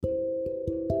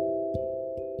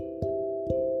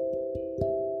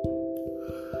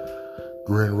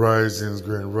Grand risings,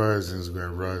 grand risings,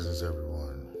 grand risings,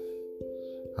 everyone.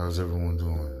 How's everyone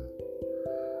doing?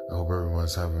 I hope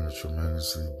everyone's having a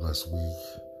tremendously blessed week,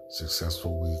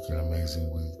 successful week, and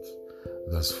amazing week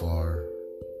thus far.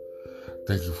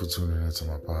 Thank you for tuning into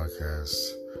my podcast,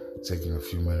 taking a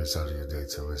few minutes out of your day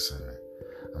to listen.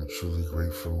 I'm truly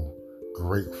grateful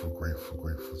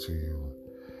to you,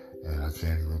 and I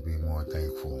can't even be more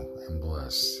thankful and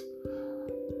blessed.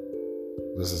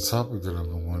 There's a topic that I've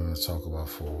been wanting to talk about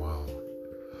for a while.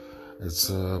 It's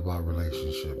about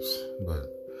relationships, but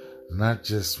not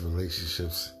just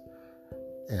relationships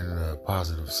in a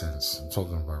positive sense. I'm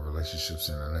talking about relationships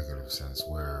in a negative sense,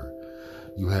 where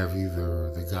you have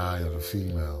either the guy or the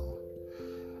female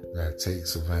that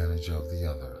takes advantage of the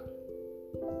other,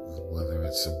 whether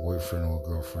it's a boyfriend or a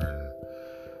girlfriend,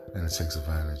 and it takes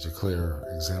advantage. A clear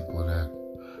example of that,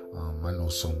 I know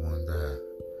someone that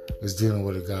is dealing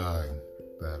with a guy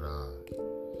that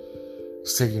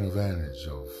is taking advantage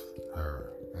of her,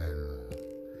 and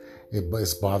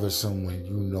it's bothersome when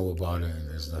you know about it and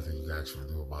there's nothing you can actually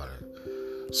do about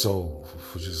it. So,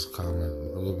 for just comment,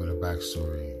 a little bit of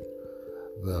backstory,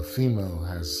 the female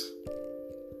has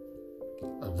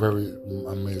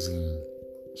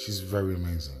she's very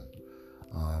amazing.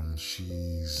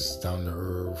 She's down to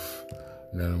earth,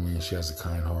 you know what I mean? She has a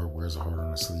kind heart, wears a heart on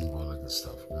her sleeve, all that good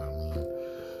stuff, you know what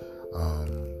I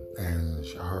mean? And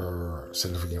her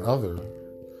significant other,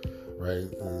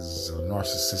 right, is a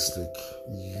narcissistic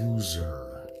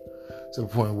user to the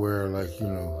point where, like, you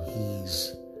know,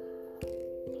 he's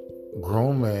a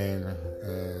grown man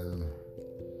and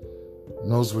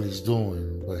knows what he's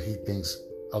doing, but he thinks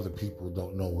other people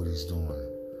don't know what he's doing.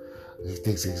 He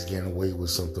thinks he's getting away with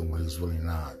something when he's really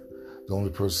not. The only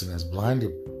person that's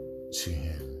blinded to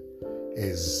him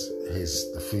is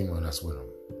the female that's with him.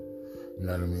 You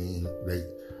know what I mean?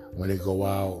 When they go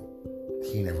out,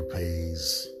 he never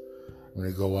pays. When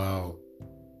they go out,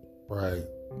 right,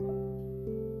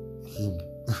 he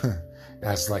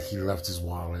acts like he left his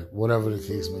wallet. Whatever the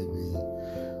case may be,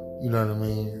 you know what I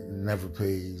mean? Never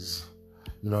pays.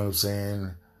 You know what I'm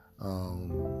saying?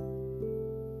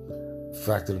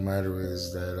 Fact of the matter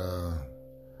is that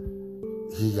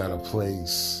he got a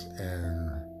place,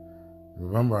 and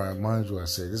remember, I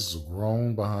said this is a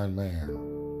grown behind man,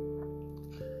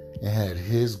 and had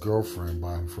his girlfriend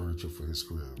buy him furniture for his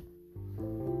crib.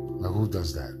 Like, who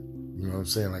does that? You know what I'm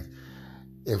saying? Like,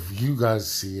 if you guys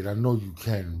see it, I know you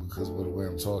can because of the way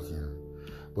I'm talking,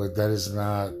 but that is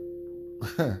not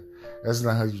that's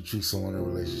not how you treat someone in a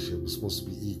relationship. It's supposed to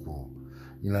be equal.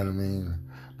 You know what I mean?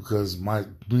 Because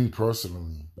me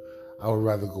personally, I would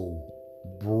rather go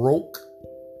broke,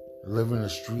 live in the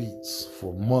streets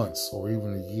for months or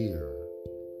even a year,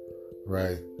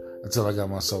 right, until I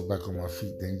got myself back on my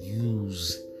feet, than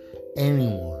use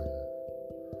anyone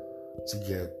to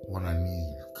get what I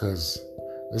need. Because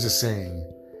there's a saying,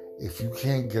 if you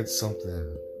can't get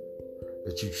something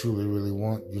that you truly, really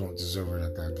want, you don't deserve it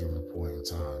at that given point in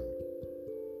time.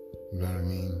 You know what I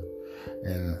mean?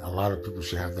 And a lot of people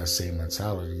should have that same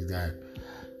mentality that,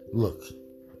 look,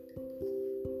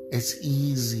 it's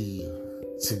easy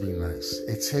to be nice.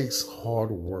 It takes hard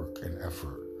work and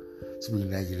effort to be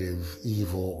negative,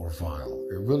 evil, or vile.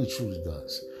 It really, truly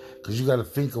does. Because you got to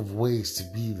think of ways to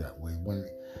be that way when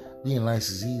being nice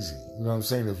is easy. You know what I'm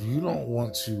saying? If you don't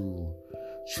want to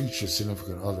treat your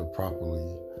significant other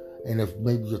properly, and if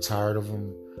maybe you're tired of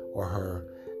him or her,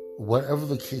 whatever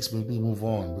the case may be, move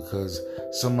on, because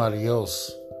somebody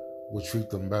else will treat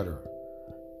them better.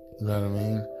 You know what I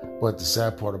mean? But the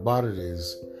sad part about it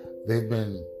is they've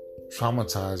been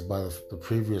traumatized by the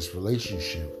previous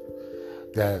relationship,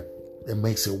 that it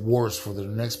makes it worse for the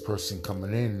next person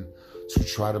coming in to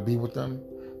try to be with them,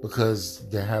 because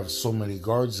they have so many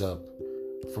guards up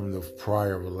from the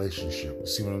prior relationship. You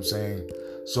see what I'm saying?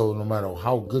 So no matter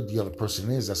how good the other person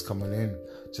is that's coming in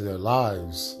to their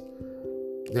lives,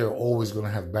 they're always going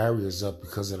to have barriers up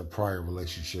because of the prior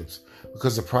relationships.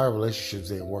 Because the prior relationships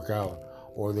didn't work out,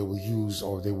 or they were used,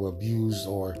 or they were abused,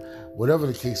 or whatever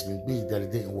the case may be, that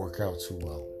it didn't work out too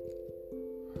well.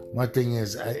 My thing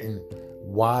is,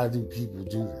 why do people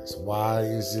do this? Why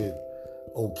is it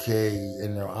okay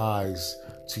in their eyes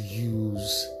to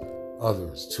use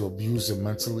others, to abuse them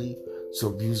mentally, to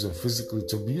abuse them physically,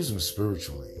 to abuse them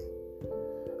spiritually?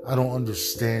 I don't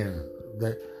understand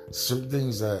that. Certain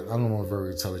things that, I don't know, I'm a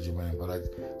very intelligent man,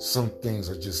 but some things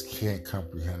I just can't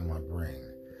comprehend in my brain.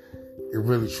 It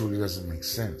really, truly doesn't make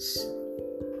sense.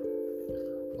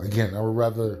 Again, I would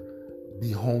rather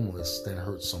be homeless than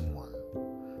hurt someone,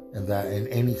 and that in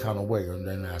any kind of way, or in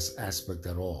that aspect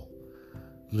at all.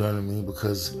 You know what I mean?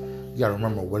 Because you got to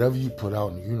remember, whatever you put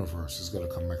out in the universe is going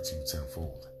to come back to you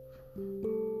tenfold.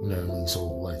 You know what I mean? So,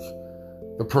 like,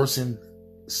 the person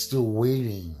still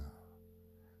waiting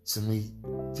to meet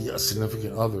the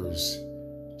significant other's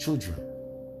children.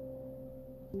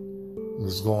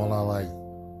 It's going on like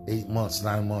 8 months,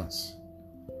 9 months.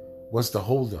 What's the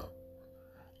holdup?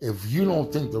 If you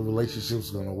don't think the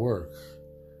relationship's going to work,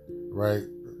 right?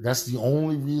 That's the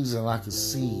only reason I can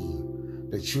see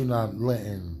that you're not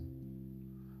letting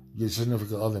your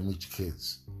significant other meet your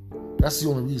kids. That's the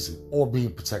only reason. Or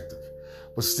being protective.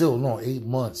 But still, no, 8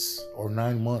 months or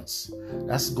 9 months,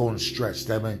 that's going to stretch.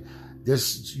 That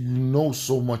means you know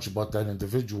so much about that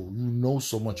individual. You know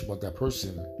so much about that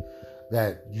person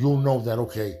that you'll know that,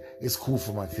 okay, it's cool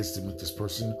for my kids to meet this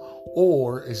person,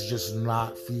 or it's just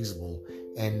not feasible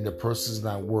and the person's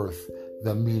not worth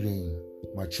them meeting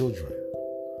my children.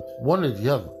 One or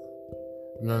the other.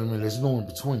 You know what I mean? There's no in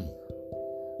between.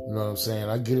 You know what I'm saying?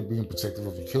 I get it, being protective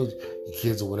of your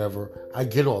kids or whatever. I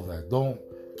get all that. Don't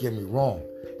get me wrong.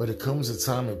 But it comes a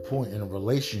time and point in a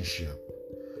relationship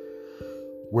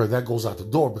where that goes out the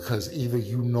door, because either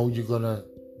you know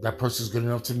that person's good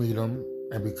enough to meet them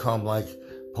and become like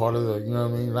part of the, you know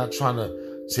what I mean? Not trying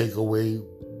to take away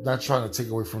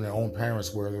from their own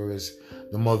parents, whether it's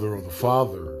the mother or the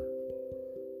father.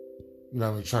 You know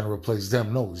what I mean? Trying to replace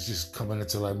them. No, it's just coming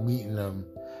into like meeting them.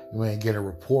 You ain't getting a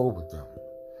rapport with them.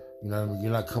 You know what I mean?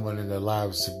 You're not coming in their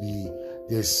lives to be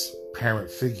this parent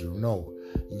figure. No,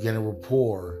 you're getting a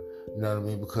rapport. You know what I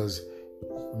mean? Because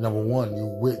number one,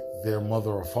 you're with their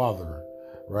mother or father,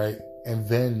 right? And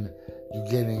then you're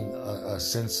getting a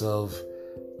sense of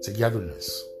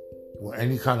togetherness, or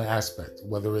any kind of aspect,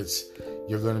 whether it's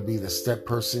you're going to be the step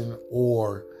person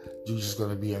or you're just going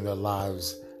to be in their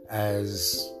lives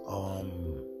as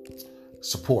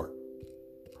support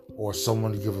or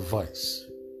someone to give advice.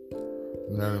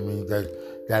 You know what I mean?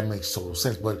 That makes total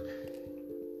sense. But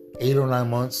 8 or 9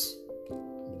 months,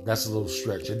 that's a little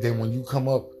stretch. And then when you come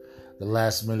up the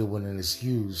last minute with an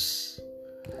excuse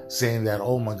saying that,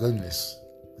 oh my goodness,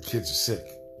 the kids are sick.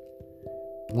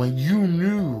 When you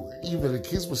knew either the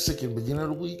kids were sick in the beginning of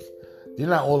the week, they're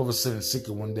not all of a sudden sick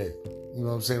in one day. You know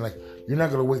what I'm saying? Like, you're not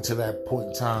going to wait till that point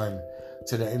in time,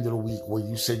 to the end of the week where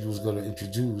you said you was going to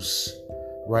introduce,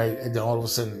 right? And then all of a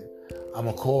sudden, I'm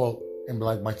going to call and be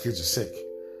like, my kids are sick.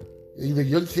 Either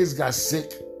your kids got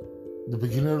sick the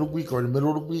beginning of the week or the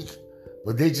middle of the week,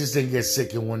 but they just didn't get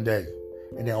sick in one day.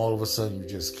 And then all of a sudden, you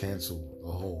just cancel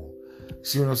the whole.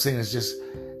 See what I'm saying?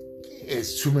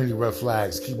 It's too many red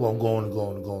flags. Keep on going and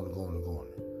going and going and going and going.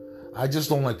 I just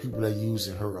don't like people that use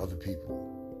and hurt other people.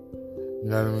 You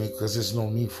know what I mean? Because there's no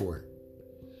need for it.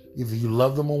 Either you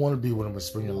love them or want to be with them and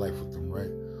spend your life with them, right?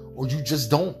 Or you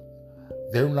just don't.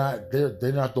 They're not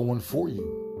the one for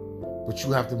you. But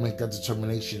you have to make that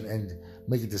determination and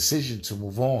make a decision to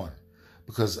move on.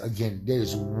 Because again,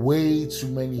 there's way too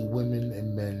many women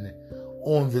and men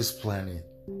on this planet,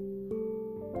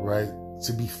 right,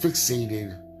 to be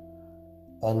fixated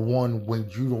on one when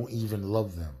you don't even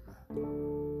love them.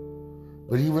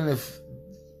 But even if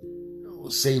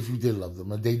you did love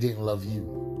them and they didn't love you,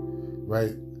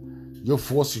 right, you're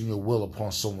forcing your will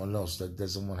upon someone else that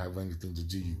doesn't want to have anything to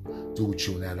do with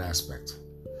you in that aspect.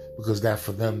 Because that,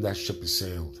 for them, that ship is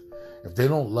sailed. If they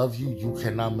don't love you, you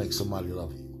cannot make somebody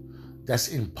love you. That's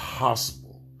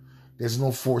impossible. There's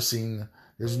no forcing.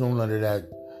 There's no none of that.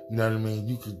 You know what I mean?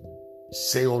 You could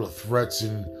say all the threats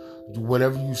and do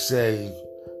whatever you say,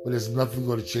 but there's nothing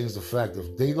going to change the fact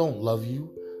if they don't love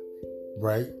you,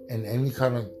 right? And any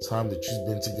kind of time that you've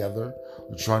been together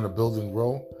or trying to build and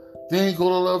grow, they ain't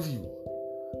going to love you.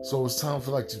 So it's time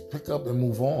for to pick up and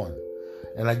move on.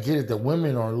 And I get it that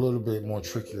women are a little bit more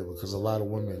trickier because a lot of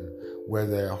women wear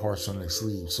their hearts on their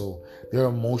sleeves. So they're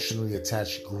emotionally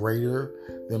attached greater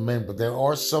than men. But there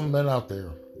are some men out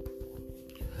there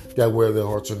that wear their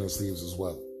hearts on their sleeves as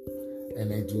well.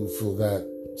 And they do feel that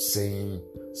same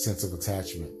sense of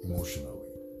attachment emotionally.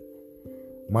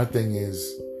 My thing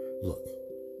is, look,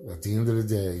 at the end of the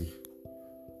day,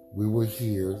 we were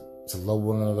here to love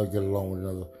one another, get along with one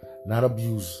another, not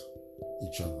abuse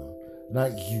each other,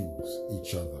 not use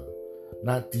each other,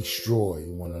 not destroy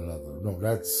one another. No,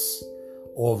 that's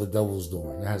all the devil's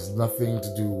doing. It has nothing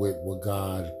to do with what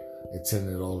God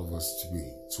intended all of us to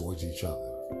be towards each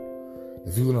other.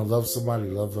 If you're going to love somebody,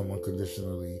 love them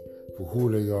unconditionally for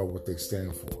who they are, what they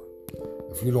stand for.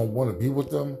 If you don't want to be with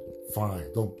them, fine,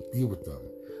 don't be with them.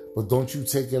 But don't you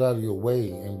take it out of your way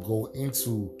and go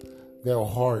into their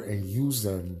heart and use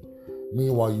them.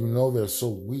 Meanwhile, you know they're so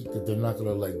weak that they're not going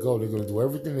to let go. They're going to do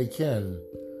everything they can,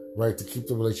 right, to keep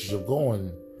the relationship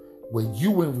going, when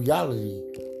you in reality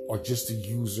are just a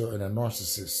user and a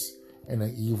narcissist and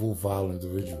an evil, vile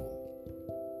individual.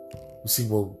 You see,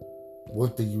 well,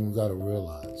 one thing you got to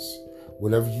realize,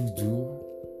 whatever you do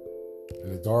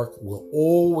in the dark will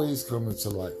always come into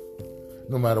light,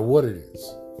 no matter what it is.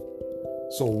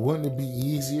 So wouldn't it be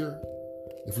easier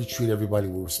if you treat everybody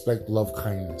with respect, love,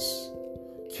 kindness,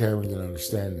 caring, and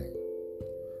understanding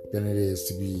than it is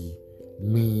to be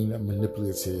mean,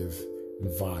 manipulative,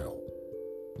 and vile?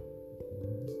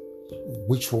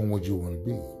 Which one would you want to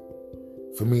be?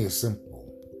 For me, it's simple.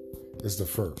 It's the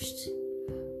first.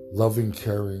 Loving,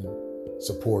 caring,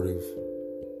 supportive,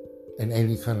 in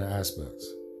any kind of aspect.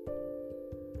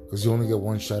 Because you only get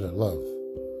one shot at love.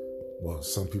 Well,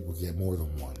 some people get more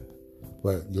than one.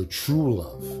 But your true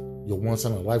love, your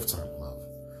once-in-a-lifetime love,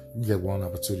 you get one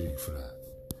opportunity for that.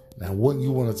 Now, wouldn't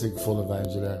you want to take full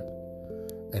advantage of that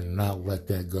and not let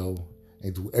that go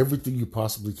and do everything you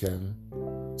possibly can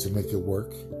to make it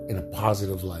work in a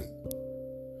positive light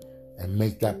and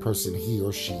make that person, he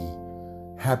or she,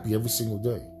 happy every single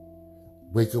day?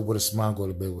 Wake up with a smile, go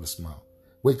to bed with a smile.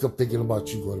 Wake up thinking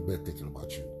about you, go to bed thinking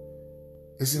about you.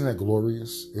 Isn't that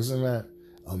glorious? Isn't that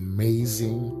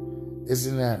amazing?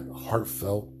 Isn't that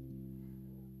heartfelt?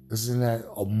 Isn't that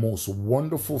a most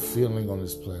wonderful feeling on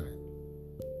this planet?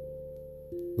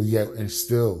 But yet, and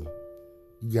still,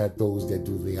 you got those that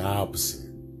do the opposite.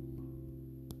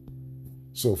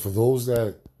 So for those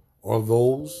that are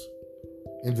those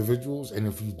individuals, and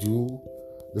if you do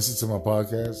listen to my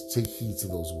podcast, take heed to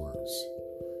those words.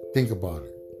 Think about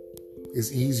it.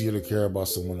 It's easier to care about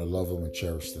someone and love them and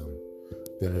cherish them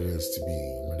than it is to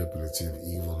be manipulative,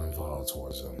 evil, and vile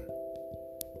towards them.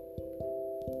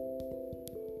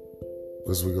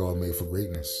 Because we're all made for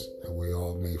greatness, and we're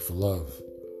all made for love.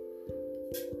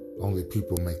 Only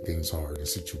people make things hard and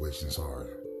situations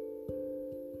hard.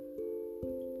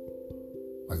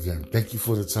 Again, thank you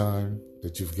for the time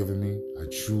that you've given me. I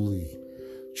truly,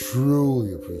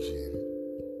 truly appreciate it.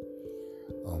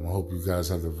 I hope you guys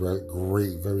have a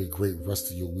very great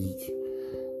rest of your week.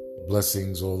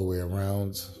 Blessings all the way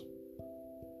around.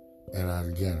 And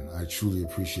I truly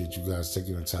appreciate you guys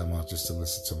taking the time out just to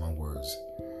listen to my words.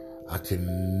 I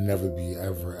can never be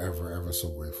ever so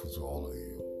grateful to all of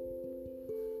you.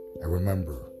 And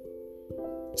remember,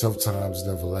 tough times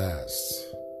never last.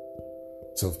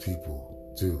 Tough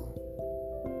people do.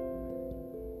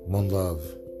 One love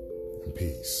and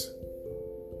peace.